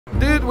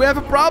Dude, we have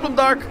a problem,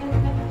 Dark.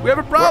 We have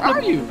a problem.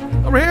 Where are you?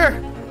 Over here.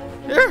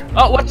 Here.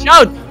 Oh, watch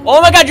out!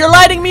 Oh my God, you're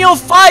lighting me on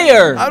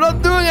fire! I'm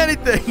not doing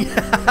anything.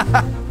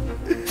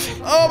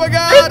 Oh my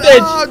God. Vyntage!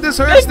 Oh, this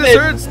hurts. Vyntage! This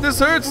hurts. This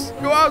hurts.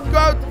 Go out. Go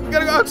out. We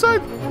gotta go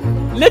outside.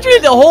 Literally,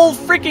 the whole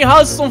freaking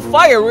house is on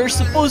fire. We're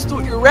supposed to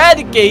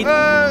eradicate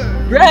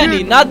Granny,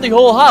 Dude, not the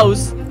whole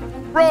house.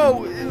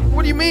 bro,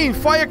 what do you mean?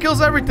 Fire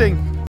kills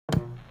everything.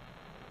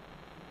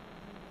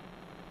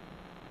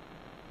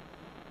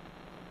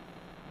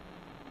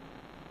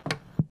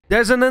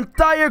 There's an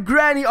entire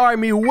granny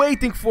army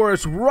waiting for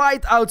us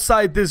right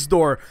outside this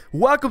door.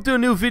 Welcome to a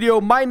new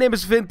video. My name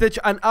is Vyntage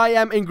and I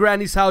am in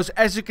Granny's house,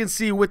 as you can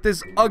see, with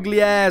this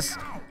ugly ass.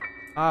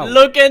 Ow.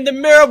 Look in the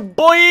mirror,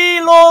 boy!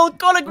 Lol,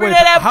 call it Wait, grenade,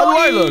 how do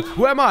I boy. look?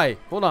 Who am I?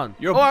 Hold on.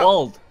 You're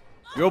bald.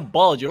 You're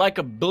bald. You're like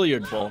a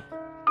billiard ball.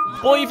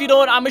 Boy, if you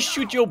don't, I'ma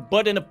shoot your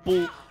butt in a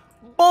pool.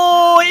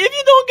 Boy, if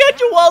you don't get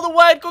your Walter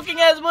White cooking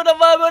ass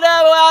whatever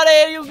out of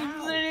here, you.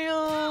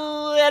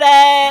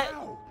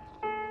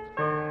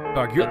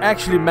 Dog, you're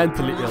actually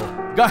mentally ill.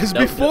 Guys,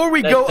 before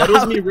we go that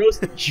out, was me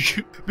roasting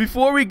you.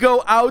 before we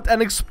go out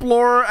and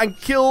explore and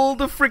kill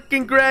the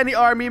freaking granny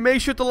army,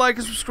 make sure to like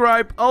and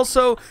subscribe.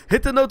 Also,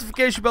 hit the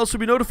notification bell so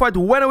be notified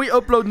when we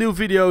upload new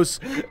videos.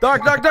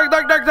 Dark.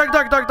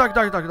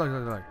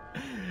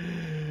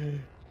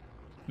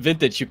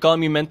 Vyntage, you call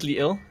me mentally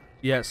ill?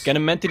 Yes. Can a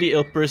mentally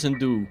ill person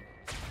do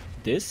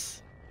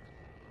this?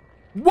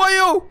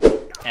 Wayo!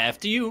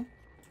 After you,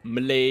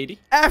 milady.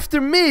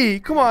 After me?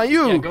 Come on,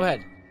 you. Yeah, go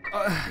ahead.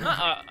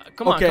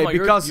 Come on, okay, come on.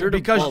 because you're the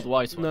bald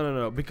wise one.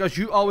 no, because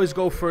you always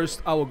go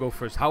first, I will go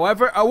first.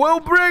 However, I will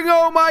bring.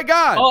 Oh my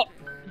God! Oh,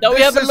 now we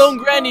have a lone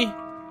granny.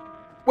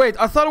 Wait,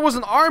 I thought it was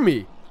an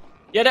army.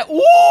 Yeah, that. Ooh!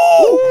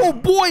 Oh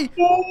boy!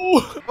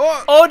 Ooh!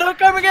 Oh, Oh, they're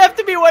coming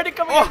after me. Why are they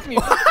coming after me?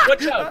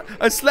 Watch out.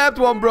 I slapped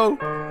one, bro.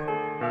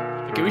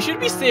 Okay, we should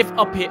be safe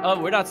up here.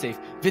 Oh, we're not safe.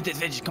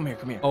 Vyntage, come here,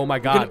 come here. Oh my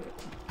God!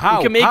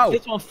 We can make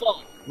this one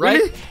fall, right?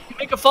 Really? We can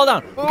make it fall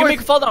down. We can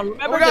make it fall down.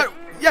 Remember Oh my God!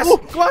 that? Yes! Ooh.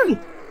 Come on!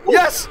 Ooh.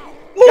 Yes!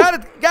 Ooh. Got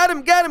it! Get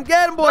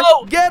him! Boy!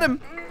 No. Get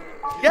him!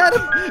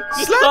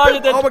 Slap started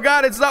him! it. Oh my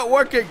God! It's not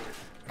working.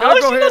 How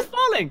is go she here. not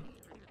falling?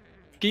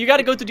 Okay, you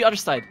gotta go to the other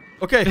side.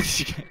 Okay.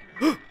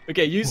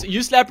 Okay, you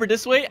slap her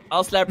this way.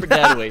 I'll slap her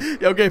that way.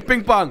 Yeah, okay,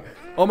 ping pong.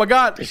 Oh my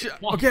God. Okay.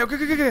 Okay. Come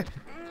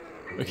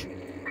You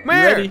here.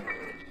 ready?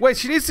 Wait,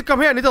 she needs to come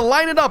here. I need to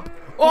line it up.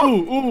 Oh,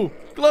 Ooh.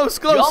 close.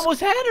 You almost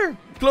had her.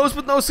 Close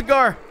but no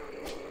cigar.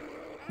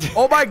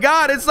 Oh my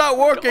God, it's not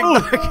working. Ooh.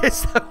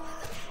 It's not-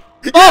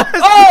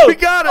 Oh! We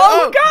got it.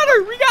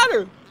 Oh, we got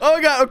her. Oh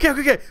my God.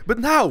 Okay. But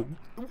now,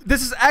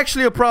 this is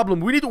actually a problem.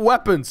 We need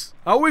weapons.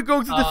 How are we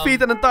going to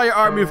defeat an entire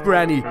army of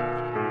Granny?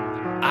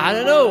 I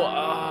don't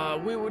know.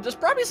 There's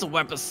probably some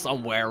weapons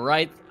somewhere,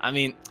 right? I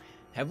mean,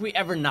 have we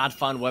ever not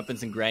found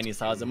weapons in Granny's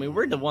house? I mean,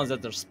 we're the ones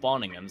that are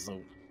spawning them,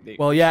 so.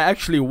 Well, yeah,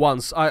 actually,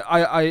 once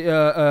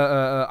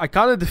I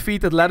kind of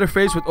defeated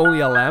Leatherface with only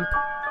a lamp.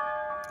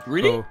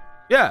 Really? So,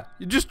 yeah,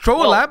 you just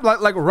throw a lamp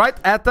like right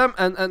at them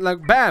and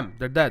like bam,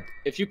 they're dead.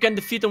 If you can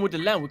defeat them with the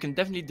lamp, we can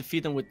definitely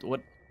defeat them with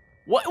what?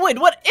 Wait,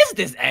 what is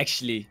this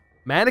actually?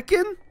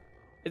 Mannequin?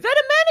 Is that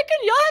a mannequin?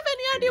 Y'all have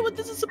any idea what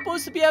this is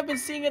supposed to be? I've been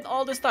seeing it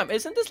all this time.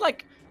 Isn't this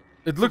like?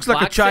 It looks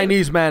like a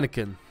Chinese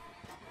mannequin.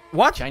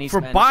 What? Chinese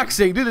For mannequin.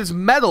 boxing, dude, it's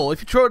metal. If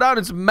you throw it down,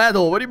 it's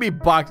metal. What do you mean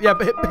box? Yeah,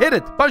 hit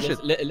it, punch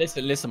it.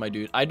 Listen, my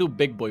dude. I do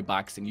big boy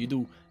boxing. You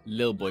do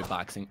little boy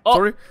boxing. Oh,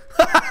 Sorry.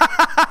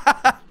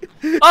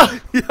 Oh.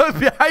 Yo,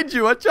 behind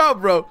you. Watch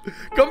out, bro.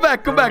 Come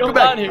back. Come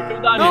down here.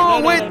 Come down No,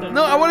 here. wait.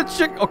 No, I want to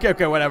check. Okay,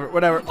 whatever.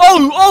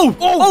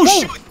 Oh,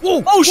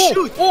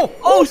 shoot.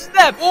 Oh,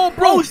 snap. Oh,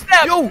 bro. Oh,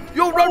 snap.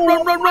 Yo, run.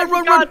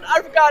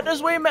 I forgot.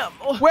 There's way man.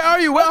 Oh. Where are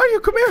you?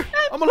 Come here.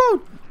 I'm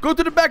alone. Go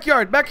to the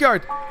backyard.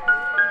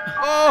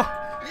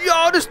 Oh,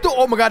 yo,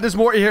 oh my God, there's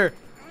more in here.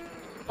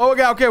 Oh my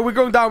God, okay, we're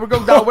going down.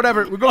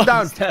 Whatever, we're going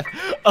down. Snap.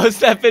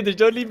 Vyntage,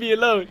 don't leave me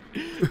alone.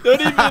 Come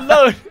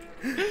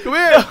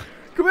here.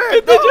 Come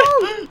here. No.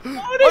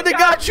 Oh, they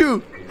got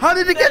you. How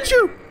did they get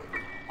you?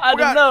 I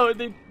don't know.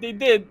 They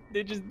did.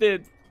 They just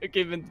did.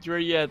 Okay, Vyntage, where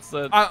you at,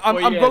 son? I'm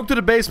going to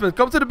the basement.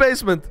 Come to the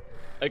basement.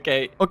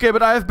 Okay. Okay,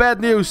 but I have bad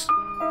news.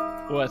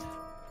 What?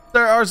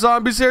 There are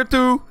zombies here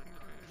too.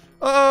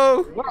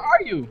 Uh-oh. Where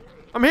are you?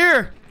 I'm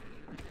here.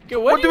 Okay,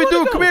 What do we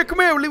do? Go? Come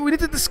here. We need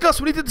to discuss.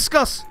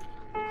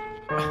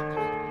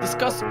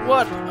 Discuss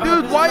what?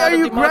 Dude, why are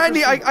you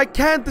Granny? I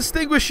can't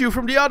distinguish you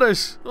from the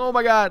others. Oh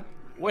my God.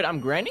 Wait, I'm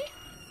Granny?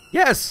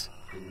 Yes.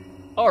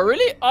 Oh,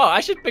 really? Oh, I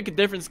should pick a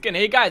different skin.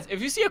 Hey, guys,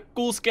 if you see a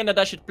cool skin that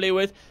I should play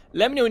with,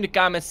 let me know in the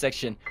comments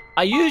section.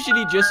 I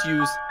usually just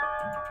use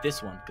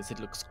this one because it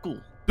looks cool.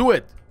 Do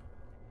it.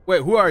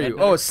 Wait, who are you?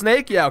 Oh, a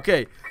snake? Yeah,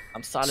 okay.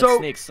 I'm Solid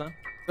Snake, son.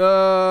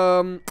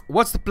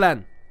 What's the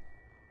plan?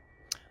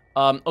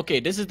 Okay,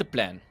 this is the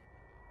plan.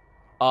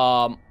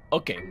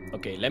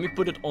 Okay, let me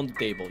put it on the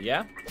table,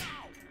 yeah?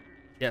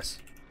 Yes.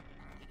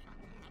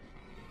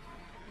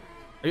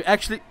 Are you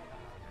actually...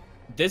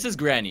 This is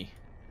Granny.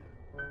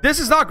 This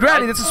is not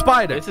Granny, that's a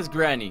spider. This is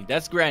Granny.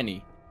 That's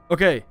Granny.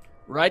 Okay.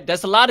 Right?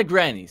 That's a lot of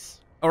grannies.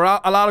 A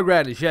lot of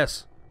grannies,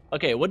 yes.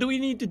 Okay, what do we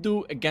need to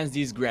do against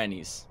these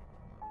grannies?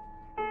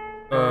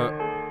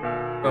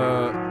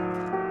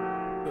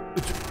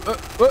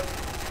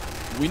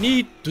 We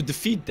need to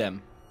defeat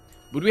them.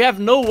 But we have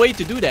no way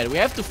to do that. We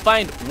have to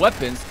find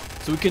weapons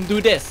so we can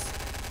do this.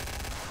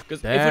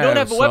 Because if we don't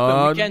have a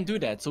weapon, we can't do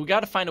that. So we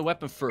gotta find a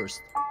weapon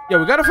first. Yeah,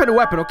 we gotta find a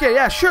weapon. Okay,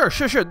 yeah, sure.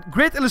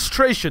 Great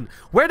illustration.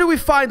 Where do we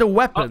find a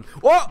weapon?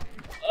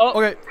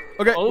 Okay,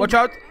 watch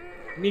out.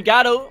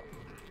 Migado.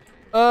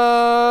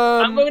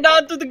 I'm going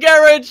down to the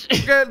garage.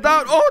 Get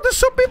down. Oh, there's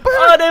some people here.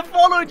 Oh, they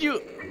followed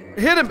you.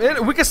 Hit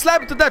him. We can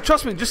slap him to death.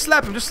 Trust me. Just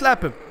slap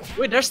him.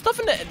 Wait, there's stuff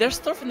in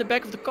the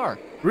back of the car.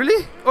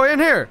 Really? Oh, in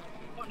here.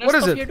 Oh, what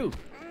is it? Here too.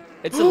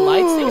 It's a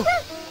lightsaber.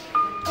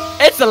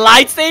 It's a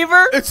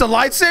lightsaber. It's a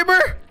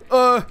lightsaber.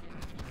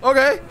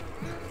 Okay.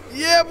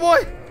 Yeah,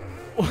 boy.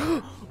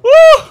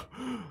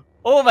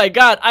 Oh my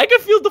God, I can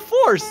feel the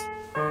force.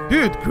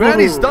 Dude,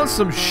 Granny's done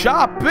some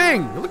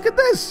shopping. Look at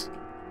this.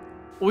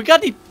 We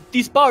got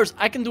these powers.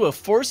 I can do a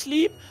force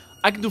leap.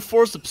 I can do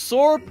force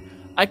absorb.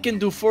 I can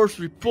do force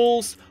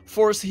repulse,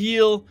 force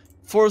heal,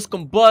 force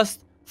combust,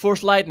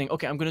 force lightning.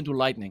 Okay, I'm gonna do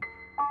lightning.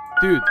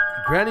 Dude,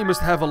 Granny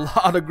must have a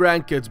lot of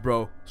grandkids,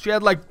 bro. She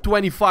had like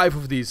 25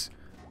 of these.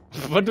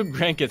 What do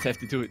grandkids have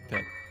to do with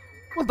that?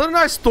 Well, they're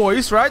nice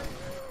toys, right?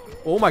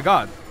 Oh my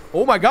God.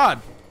 Oh my God.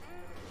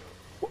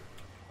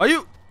 Are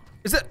you...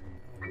 Is it...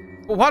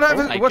 What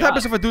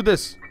happens if I do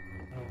this?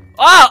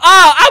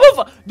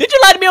 Did you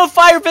light me on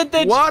fire,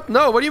 Vyntage? What?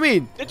 No, what do you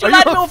mean? Did you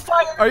light me on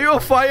fire? Are you on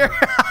fire?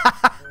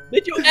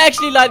 Did you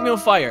actually light me on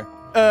fire?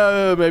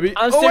 Maybe.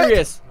 I'm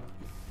serious.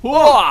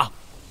 Oh,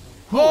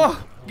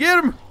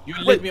 get him. You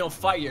lit me on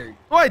fire.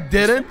 No, I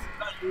didn't.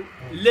 You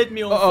lit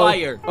me on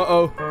fire.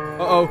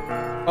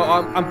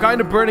 I'm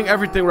kind of burning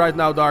everything right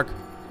now, Dark.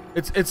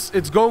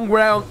 It's going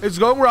wrong. It's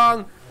going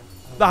wrong.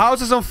 The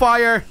house is on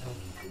fire.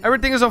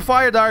 Everything is on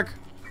fire, Dark.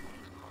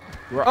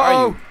 Where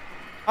are you?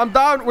 I'm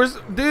down.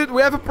 Dude,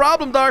 we have a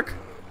problem, Dark.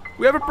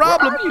 We have a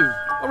problem. Where are you?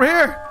 Over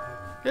here.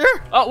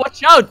 Here. Oh,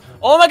 watch out.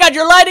 Oh my God,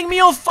 you're lighting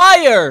me on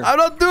fire. I'm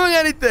not doing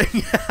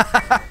anything.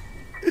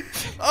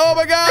 Oh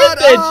my God.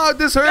 Oh,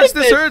 this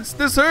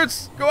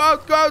hurts. Go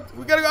out.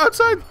 We gotta go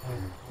outside.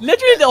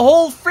 Literally, the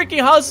whole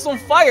freaking house is on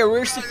fire.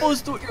 We're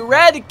supposed to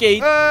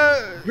eradicate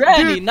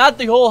Granny, dude, not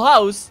the whole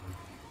house.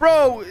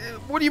 Bro,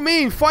 what do you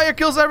mean? Fire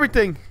kills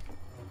everything.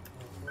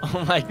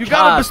 Oh my God. You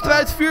gotta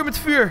bestrijd vuur met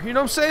vuur. You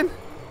know what I'm saying?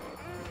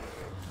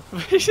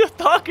 What are you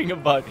talking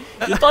about?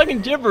 You're talking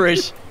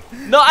gibberish.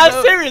 No, I'm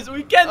serious.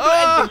 We can't do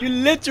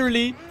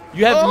anything.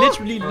 You have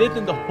literally lit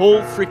in the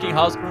whole freaking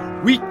house.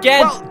 We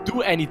can't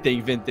do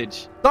anything,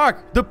 Vyntage.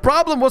 Dark, the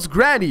problem was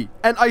Granny,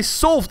 and I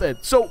solved it.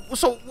 So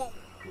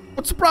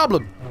what's the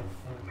problem?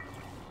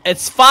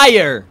 It's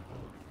fire.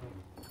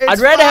 I'd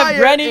rather have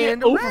Granny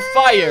over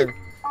fire.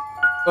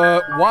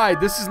 Why?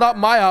 This is not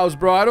my house,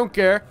 bro. I don't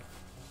care.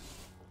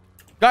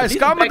 Guys,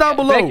 comment down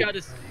below.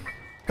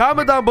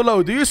 Comment down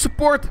below. Do you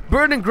support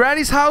burning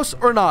Granny's house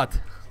or not?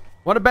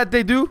 Wanna bet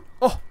they do?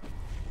 Oh.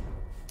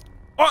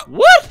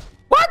 What?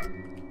 What?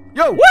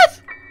 Yo.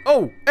 What?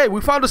 Oh, hey, we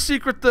found a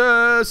secret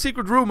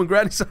room in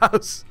Granny's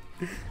house.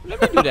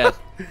 Let me do that.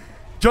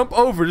 Jump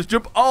over. Just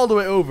jump all the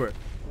way over.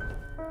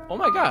 Oh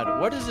my God.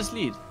 Where does this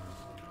lead?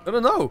 I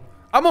don't know.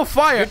 I'm on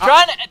fire. You're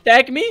trying to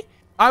attack me?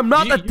 I'm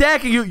not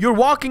attacking you. You're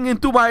walking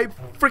into my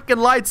freaking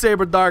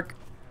lightsaber, Dark.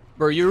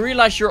 Bro, you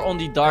realize you're on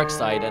the dark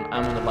side and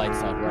I'm on the light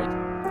side, right?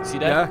 See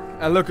that? Yeah.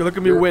 And look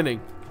at me winning.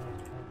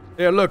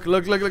 Here, look.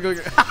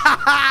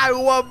 I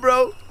won,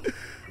 bro.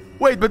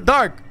 Wait, but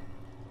Dark.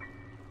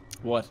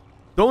 What?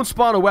 Don't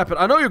spawn a weapon.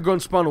 I know you're going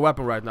to spawn a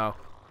weapon right now.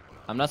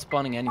 I'm not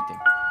spawning anything.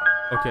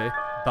 Okay.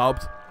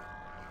 Doubt.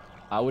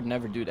 I would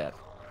never do that.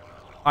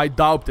 I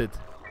doubt it.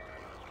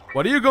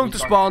 What are you going to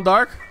spawn,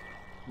 Dark?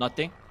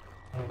 Nothing.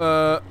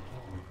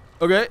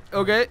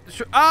 Okay.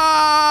 Sure.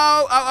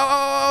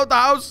 Oh, the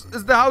house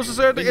is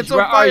hurting. It's on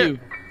fire. Where are you?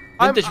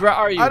 Vyntage, where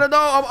are you? I don't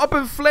know. I'm up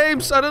in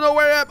flames. I don't know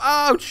where I am.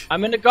 Ouch.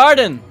 I'm in the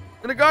garden.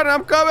 In the garden.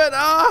 I'm coming.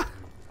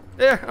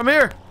 There. I'm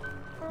here.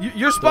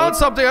 You're spawned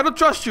something. I don't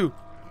trust you.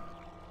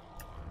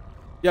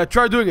 Yeah,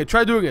 try doing it.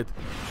 Oh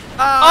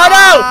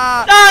no!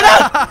 No!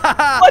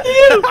 What are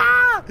you?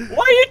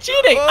 Why are you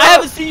cheating? I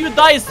haven't seen you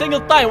die a single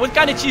time. What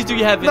kind of cheese do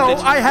you have, Vyntage?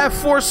 No, I have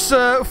force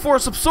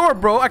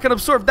absorb, bro. I can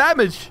absorb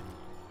damage.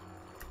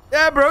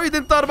 Yeah, bro. You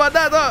didn't thought about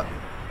that,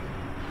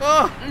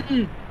 huh?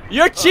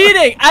 You're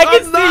cheating. I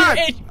can see your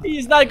HP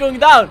is not going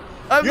down.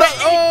 Your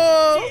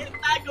HP is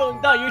not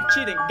going down. You're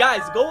cheating.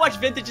 Guys, go watch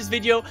Vyntage's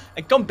video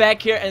and come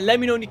back here and let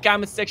me know in the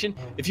comment section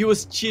if he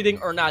was cheating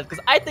or not.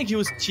 Because I think he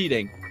was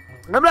cheating.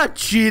 I'm not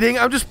cheating.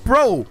 I'm just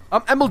pro.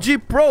 I'm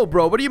MLG pro,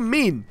 bro. What do you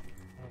mean?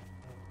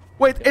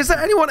 Wait, is there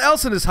anyone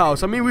else in this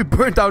house? I mean, we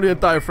burned down the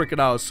entire freaking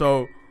house,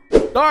 so...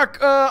 Dark,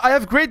 I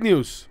have great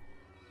news.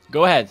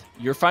 Go ahead.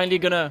 You're finally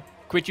gonna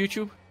quit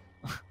YouTube?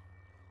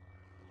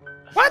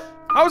 What?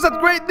 How is that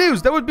great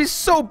news? That would be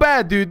so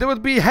bad, dude. There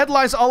would be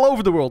headlines all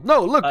over the world.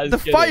 No, look, the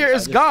fire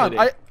is gone.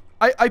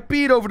 I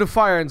peed over the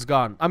fire and it's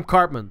gone. I'm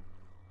Cartman.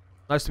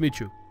 Nice to meet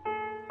you.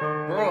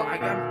 Bro,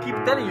 I keep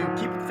telling you,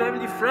 keep it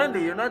family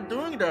friendly. You're not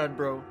doing that,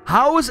 bro.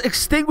 How is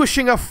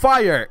extinguishing a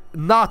fire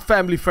not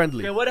family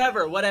friendly? Okay,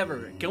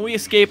 whatever. Can we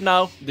escape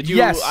now? Did you,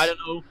 yes. I don't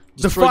know,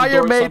 The destroy fire the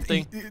door or made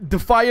something? the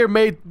fire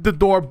made the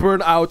door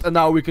burn out, and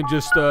now we can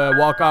just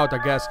walk out,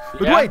 I guess.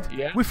 But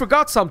wait, we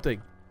forgot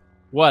something.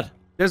 What?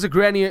 There's a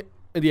granny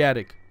in the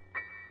attic.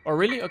 Oh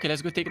really? Okay,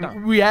 let's go take it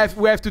down. We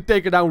have to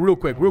take it down real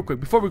quick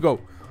before we go.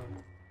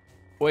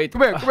 Wait.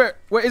 Come here.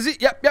 Where is he?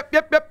 Yep.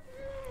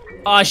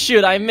 Oh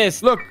shoot, I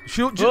missed. Look,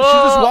 she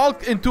just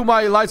walked into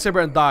my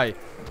lightsaber and died.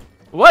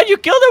 What? You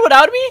killed her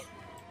without me?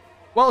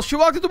 Well, she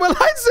walked into my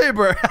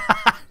lightsaber.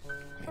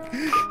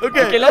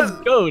 Okay, let's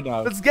go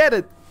now. Let's get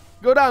it.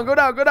 Go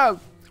down.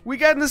 We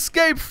can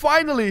escape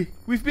finally.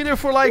 We've been here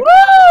for like 2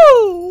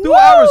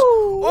 hours.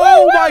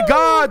 Oh my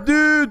god,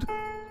 dude.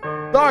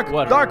 Dark.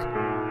 What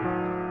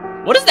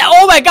is that?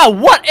 Oh my god,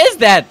 what is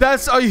that?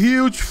 That's a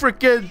huge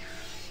freaking...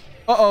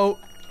 Uh-oh.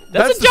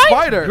 That's a the giant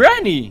spider.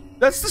 granny.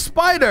 That's the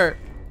spider.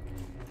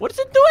 What is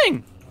it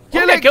doing?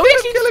 Kill him.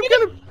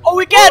 Oh,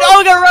 we can. Oh,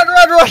 we gotta run.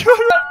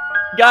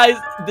 Guys,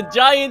 the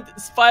giant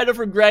spider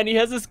for Granny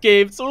has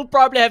escaped, so we'll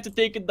probably have to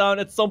take it down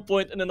at some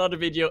point in another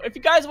video. If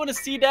you guys want to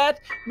see that,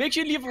 make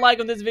sure you leave a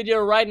like on this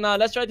video right now.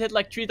 Let's try to hit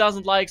like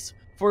 3,000 likes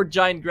for a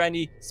giant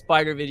Granny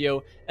spider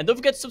video. And don't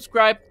forget to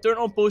subscribe, turn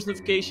on post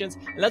notifications,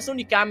 and let us know in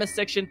the comment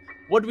section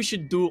what we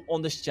should do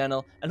on this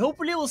channel. And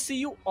hopefully we'll see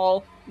you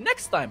all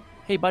next time.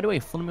 Hey, by the way,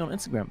 follow me on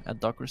Instagram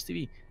at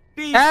DarkHorseTV.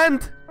 Peace!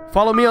 And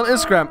follow me on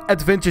Instagram at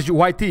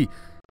VyntageYT.